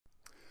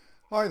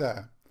Hi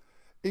there.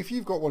 If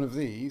you've got one of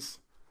these,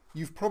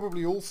 you've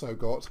probably also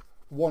got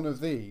one of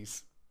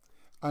these.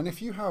 And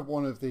if you have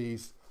one of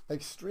these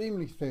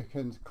extremely thick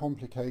and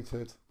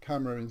complicated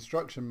camera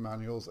instruction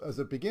manuals as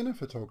a beginner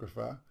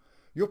photographer,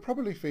 you're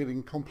probably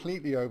feeling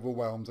completely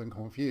overwhelmed and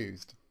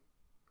confused.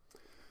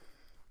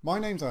 My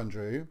name's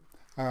Andrew,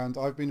 and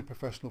I've been a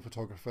professional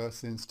photographer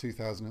since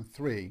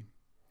 2003.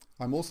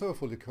 I'm also a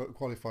fully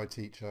qualified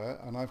teacher,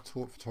 and I've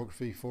taught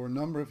photography for a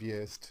number of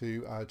years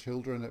to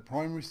children at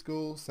primary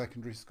school,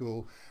 secondary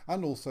school,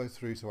 and also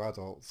through to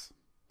adults.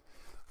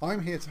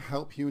 I'm here to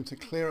help you and to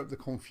clear up the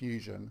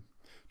confusion,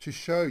 to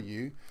show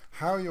you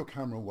how your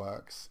camera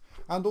works,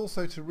 and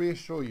also to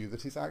reassure you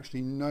that it's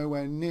actually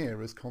nowhere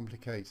near as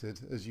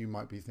complicated as you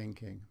might be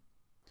thinking.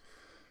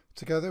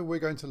 Together we're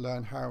going to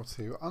learn how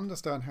to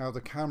understand how the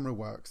camera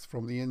works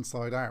from the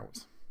inside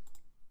out,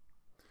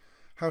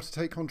 how to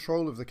take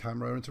control of the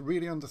camera and to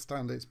really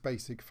understand its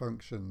basic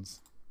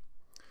functions,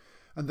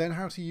 and then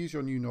how to use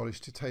your new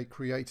knowledge to take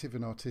creative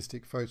and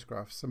artistic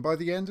photographs. And by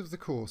the end of the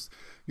course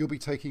you'll be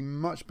taking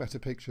much better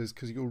pictures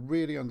because you'll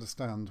really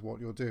understand what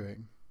you're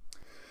doing.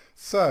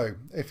 So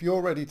if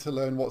you're ready to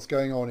learn what's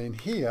going on in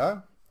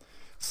here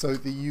so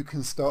that you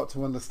can start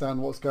to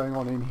understand what's going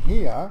on in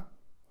here,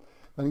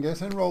 then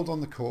get enrolled on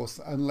the course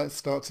and let's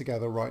start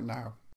together right now.